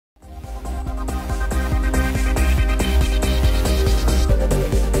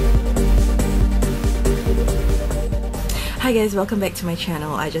Hi guys, welcome back to my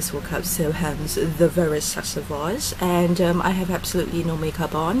channel. I just woke up, so hence the very sexy voice, and I have absolutely no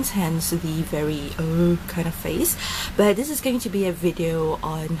makeup on, hence the very kind of face. But this is going to be a video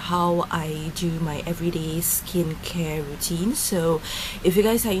on how I do my everyday skincare routine. So if you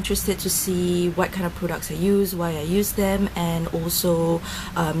guys are interested to see what kind of products I use, why I use them, and also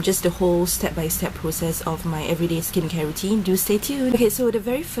just the whole step-by-step process of my everyday skincare routine, do stay tuned. Okay, so the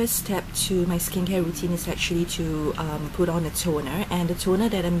very first step to my skincare routine is actually to put on a toner, and the toner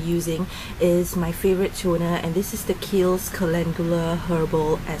that I'm using is my favorite toner, and this is the Kiehl's Calendula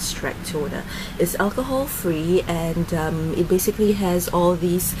Herbal Extract Toner. It's alcohol free, and it basically has all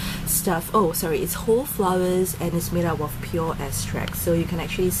these stuff. Oh sorry, it's whole flowers and it's made up of pure extract, so you can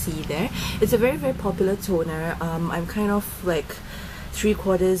actually see there. It's a very popular toner. I'm kind of like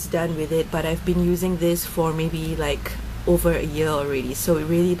 3/4 done with it, but I've been using this for maybe like over a year already, so it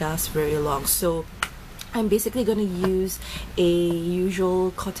really lasts very long. So I'm basically going to use a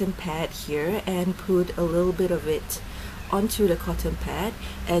usual cotton pad here and put a little bit of it onto the cotton pad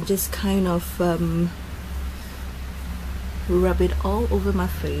and just kind of rub it all over my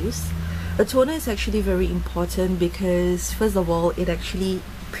face. A toner is actually very important because first of all, it actually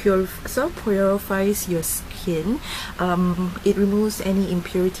purifies your skin. It removes any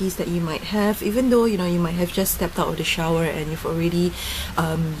impurities that you might have, even though you might have just stepped out of the shower and you've already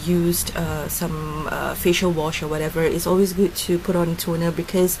used some facial wash or whatever. It's always good to put on toner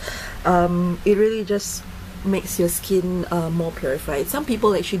because it really just makes your skin more purified. Some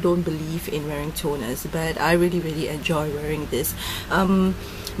people actually don't believe in wearing toners, but I really enjoy wearing this.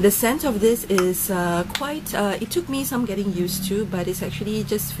 The scent of this is quite, it took me some getting used to, but it's actually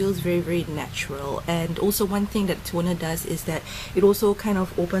just feels very natural. And also one thing that toner does is that it also kind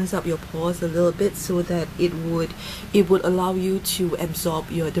of opens up your pores a little bit, so that it would allow you to absorb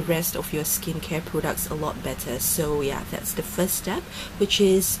the rest of your skincare products a lot better. So yeah, that's the first step, which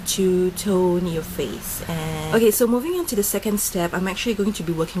is to tone your face. And okay, so moving on to the second step, I'm actually going to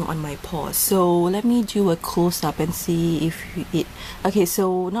be working on my pores. So let me do a close-up and see if it, okay,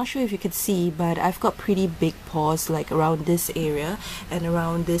 so not sure if you can see, but I've got pretty big pores, like around this area and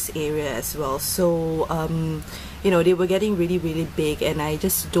around this area as well. So they were getting really big, and I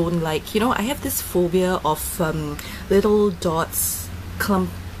just don't like, I have this phobia of little dots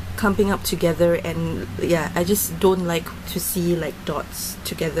clumping up together, and yeah, I just don't like to see like dots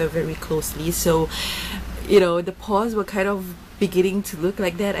together very closely. So the pores were kind of beginning to look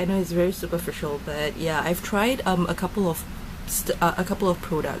like that. I know it's very superficial, but yeah, I've tried a couple of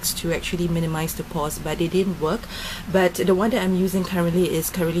products to actually minimize the pores, but they didn't work. But the one that I'm using currently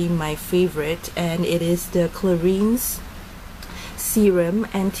is my favorite, and it is the Clarins Serum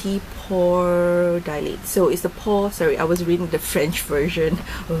Anti-Pore Dilate. So it's the pore, sorry, I was reading the French version.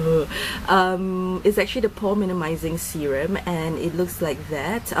 It's actually the pore minimizing serum, and it looks like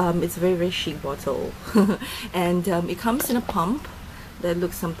that. It's a very chic bottle. And it comes in a pump that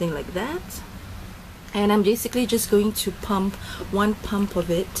looks something like that. And I'm basically just going to pump one pump of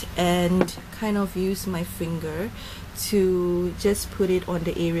it and kind of use my finger to just put it on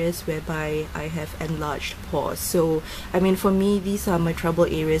the areas whereby I have enlarged pores. So I mean, for me, these are my trouble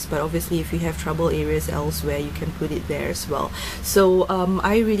areas, but obviously if you have trouble areas elsewhere, you can put it there as well. So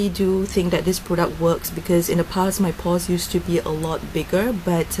I really do think that this product works, because in the past my pores used to be a lot bigger,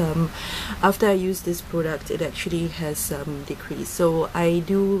 but after I use this product, it actually has decreased. So I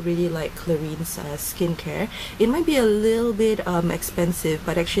do really like Clarins SkinCare. It might be a little bit expensive,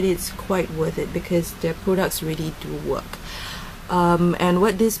 but actually it's quite worth it because their products really do work. And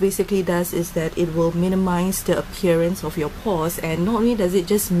what this basically does is that it will minimize the appearance of your pores, and not only does it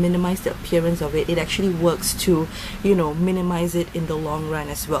just minimize the appearance of it, it actually works to minimize it in the long run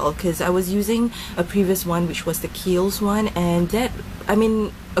as well. Because I was using a previous one, which was the Kiehl's one, and that, I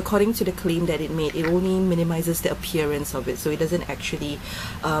mean, according to the claim that it made, it only minimizes the appearance of it, so it doesn't actually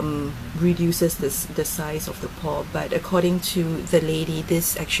reduces the size of the pore. But according to the lady,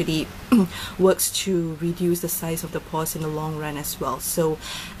 this actually works to reduce the size of the pores in the long run as well. So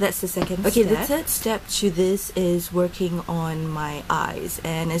that's the second step. Okay, the third step to this is working on my eyes,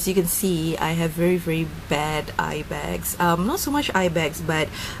 and as you can see, I have very bad eye bags. Not so much eye bags, but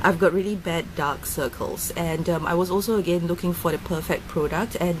I've got really bad dark circles, and I was also again looking for the perfect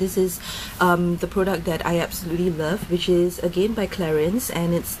product, and this is the product that I absolutely love, which is again by Clarins,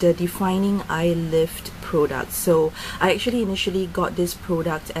 and it's the Defining Eye Lift product. So I actually initially got this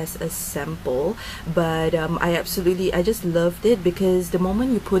product as a sample, but I just loved it because the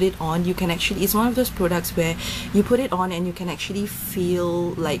moment you put it on, you can actually, it's one of those products where you put it on and you can actually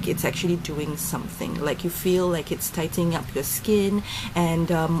feel like it's actually doing something, like you feel like it's tightening up your skin.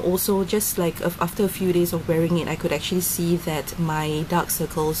 And also just like after a few days of wearing it, I could actually see that my dark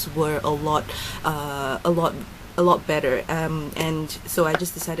circles were a lot better, and so I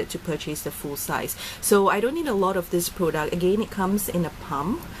just decided to purchase the full size. So I don't need a lot of this product. Again, it comes in a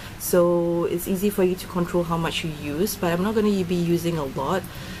pump, so it's easy for you to control how much you use, but I'm not going to be using a lot.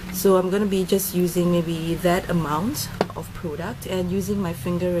 So I'm going to be just using maybe that amount of product, and using my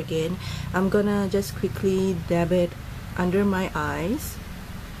finger again, I'm gonna just quickly dab it under my eyes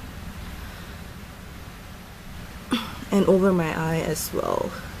and over my eye as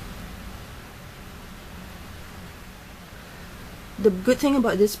well. The good thing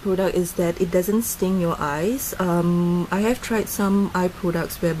about this product is that it doesn't sting your eyes. I have tried some eye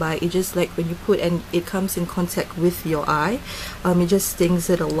products whereby it just, like when you put and it comes in contact with your eye, it just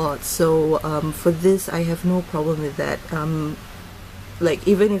stings it a lot. So for this, I have no problem with that. Like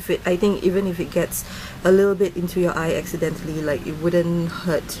I think even if it gets a little bit into your eye accidentally, like it wouldn't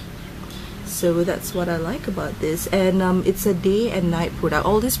hurt. So that's what I like about this. And it's a day and night product.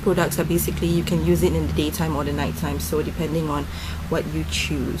 All these products are basically, you can use it in the daytime or the nighttime, so depending on what you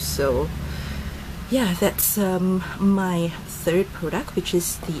choose. So yeah, that's my third product, which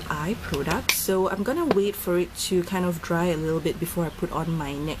is the eye product. So I'm gonna wait for it to kind of dry a little bit before I put on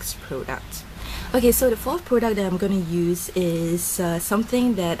my next product. Okay, so the fourth product that I'm going to use is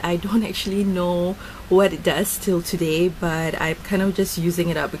something that I don't actually know what it does till today, but I'm kind of just using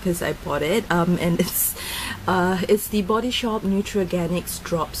it up because I bought it, and it's the Body Shop Nutriorganics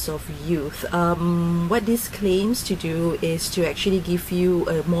Drops of Youth. What this claims to do is to actually give you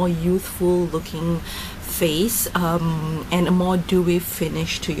a more youthful looking face, and a more dewy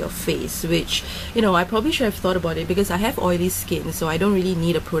finish to your face, which, you know, I probably should have thought about it because I have oily skin, so I don't really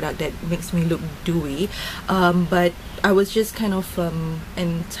need a product that makes me look dewy, but I was just kind of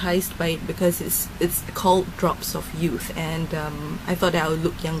enticed by it because it's called Drops of Youth, and I thought that I would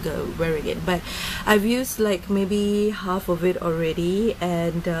look younger wearing it. But I've used like maybe half of it already,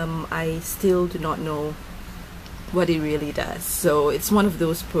 and I still do not know what it really does. So it's one of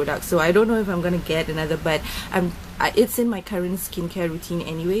those products, so I don't know if I'm gonna get another, but it's in my current skincare routine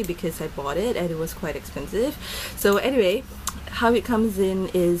anyway because I bought it and it was quite expensive. So anyway, how it comes in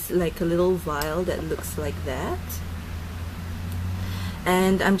is like a little vial that looks like that,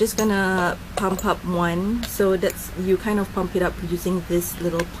 and I'm just gonna pump up one. So that's, you kind of pump it up using this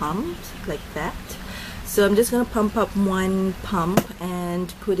little pump like that. So I'm just gonna pump up one pump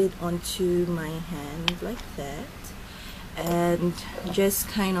and put it onto my hand like that, and just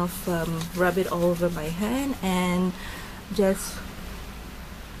kind of rub it all over my hand and just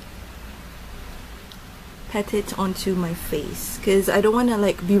pat it onto my face, because I don't want to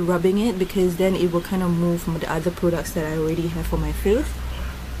like be rubbing it because then it will kind of move from the other products that I already have for my face.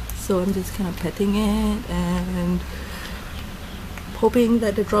 So I'm just kind of patting it and hoping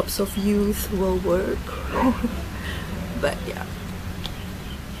that the Drops of Youth will work. But yeah.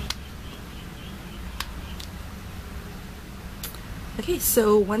 Okay,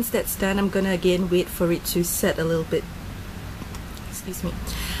 so once that's done, I'm gonna again wait for it to set a little bit. Excuse me.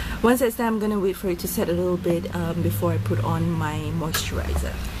 Once that's done, I'm gonna wait for it to set a little bit before I put on my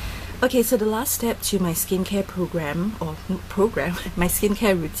moisturizer. Okay, so the last step to my skincare my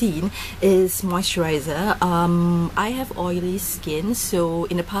skincare routine is moisturizer. I have oily skin, so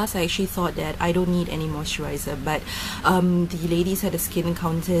in the past I actually thought that I don't need any moisturizer, but the ladies at the skin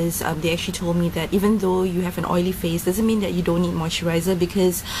encounters, they actually told me that even though you have an oily face, doesn't mean that you don't need moisturizer,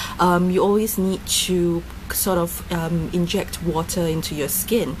 because you always need to sort of inject water into your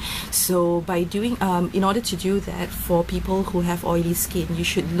skin. So by doing in order to do that, for people who have oily skin, you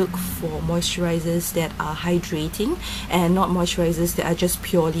should look for moisturizers that are hydrating and not moisturizers that are just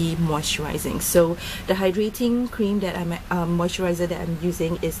purely moisturizing. So the hydrating cream that moisturizer that I'm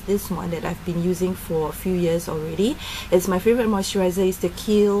using is this one that I've been using for a few years already. It's my favorite moisturizer. Is the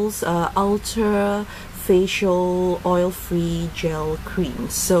Kiehl's Ultra Facial Oil-Free Gel Cream.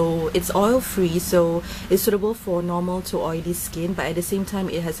 So it's oil-free, so it's suitable for normal to oily skin, but at the same time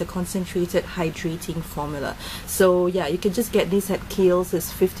it has a concentrated hydrating formula. So yeah, you can just get this at Kiehl's.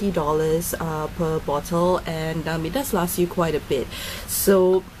 It's $50 per bottle, and it does last you quite a bit.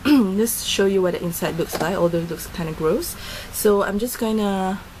 So just show you what the inside looks like, although it looks kind of gross. So I'm just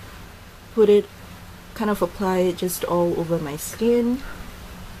gonna put it, kind of apply it just all over my skin.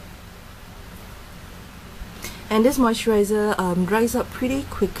 And this moisturizer dries up pretty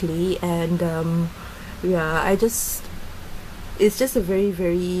quickly, and yeah, it's just a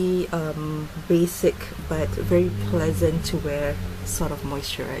very basic but very pleasant to wear sort of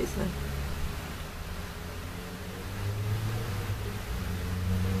moisturizer.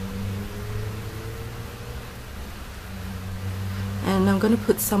 And I'm gonna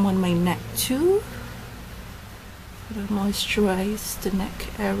put some on my neck too, to moisturize the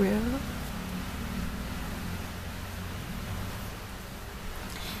neck area.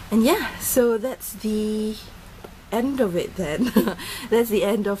 And yeah, so that's the end of it then. That's the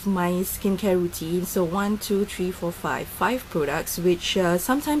end of my skincare routine. So 1, 2, 3, 4, 5 products, which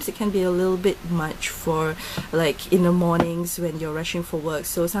sometimes it can be a little bit much for like in the mornings when you're rushing for work.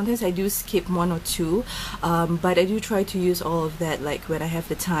 So sometimes I do skip 1 or 2, but I do try to use all of that like when I have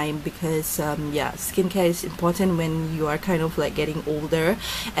the time, because yeah, skincare is important when you are kind of like getting older.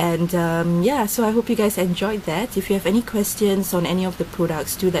 And yeah, so I hope you guys enjoyed that. If you have any questions on any of the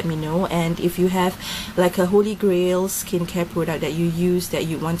products, do let me know. And if you have like a holy grail skincare product that you use that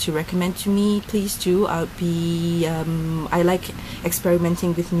you want to recommend to me, please do. I like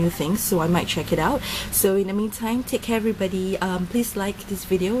experimenting with new things, so I might check it out. So in the meantime, take care everybody. Please like this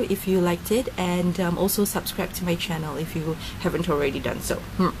video if you liked it, and also subscribe to my channel if you haven't already done so.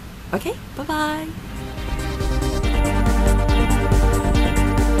 Okay, bye bye.